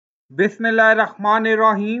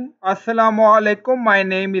Bismillahirrahmanirrahim. Assalamu alaikum. My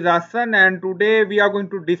name is Hassan and today we are going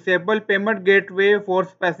to disable payment gateway for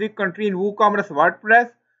specific country in WooCommerce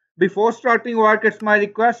WordPress. Before starting work, it's my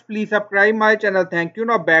request, please subscribe my channel. Thank you.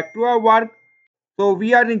 Now back to our work. So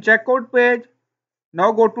we are in checkout page.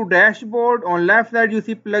 Now go to dashboard. On left side you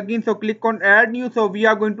see plugin. So click on add new. So we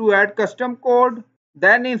are going to add custom code.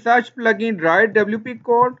 Then in search plugin write WP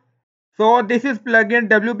code. So this is plugin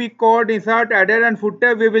WP code insert header and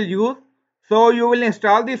footer we will use. So you will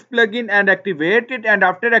install this plugin and activate it, and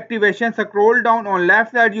after activation scroll down. On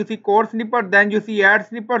left side you see code snippet, then you see add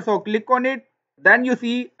snippet, so click on it. Then you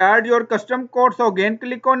see add your custom code, so again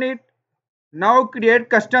click on it. Now create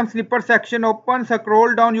custom snippet section open,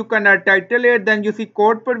 scroll down, you can add title it, then you see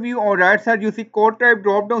code preview. On right side you see code type,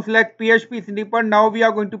 drop down, select PHP snippet. Now we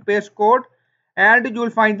are going to paste code and you will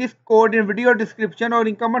find this code in video description or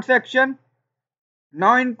in comment section.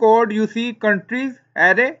 Now in code you see countries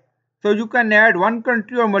array, so you can add one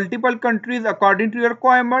country or multiple countries according to your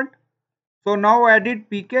requirement. So now edit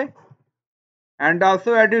PK and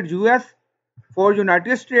also edit US for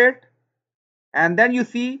United States, and then you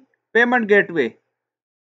see payment gateway,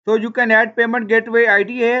 so you can add payment gateway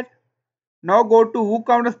ID here. Now go to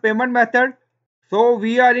WooCommerce payment method. So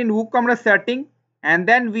we are in WooCommerce setting and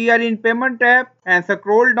then we are in payment tab and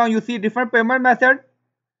scroll down, you see different payment method.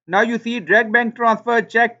 Now you see direct bank transfer,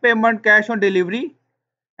 check payment, cash on delivery,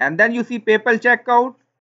 and then you see PayPal checkout.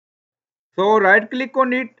 So right click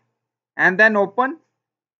on it and then open.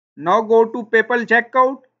 Now go to PayPal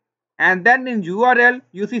checkout and then in URL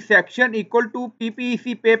you see section equal to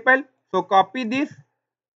PPEC PayPal. So copy this.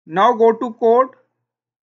 Now go to code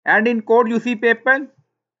and in code you see PayPal.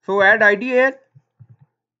 So add ID here.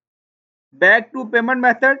 Back to payment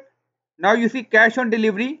method. Now you see cash on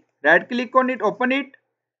delivery. Right click on it, open it,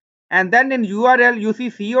 and then in URL you see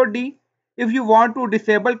COD. If you want to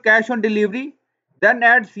disable cash on delivery, then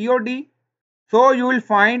add COD. So you will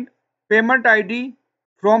find payment ID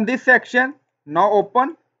from this section. Now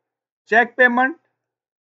open, check payment.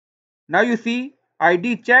 Now you see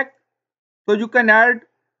ID check. So you can add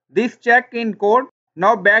this check in code.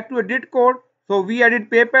 Now back to edit code. So we edit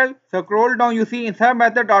PayPal. Scroll down, you see insert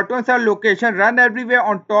method, auto insert location, run everywhere.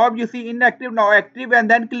 On top you see inactive, now active, and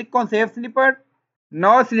then click on save snippet.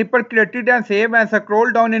 Now snippet created and save, and scroll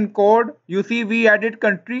down in code. You see we added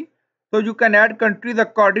country. So you can add countries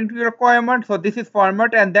according to your requirement. So this is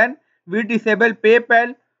format, and then we disable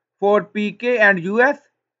PayPal for PK and US.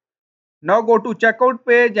 Now go to checkout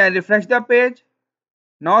page and refresh the page.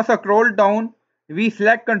 Now scroll down. We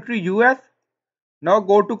select country US. Now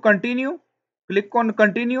go to continue. Click on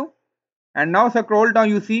continue. And now scroll down.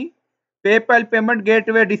 You see PayPal payment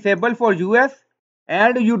gateway disabled for US.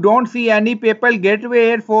 And you don't see any PayPal gateway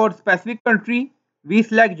here for specific country. We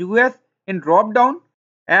select US in drop down,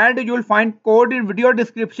 and you will find code in video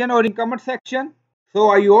description or in comment section.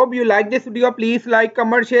 So I hope you like this video. Please like,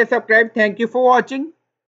 comment, share, subscribe. Thank you for watching.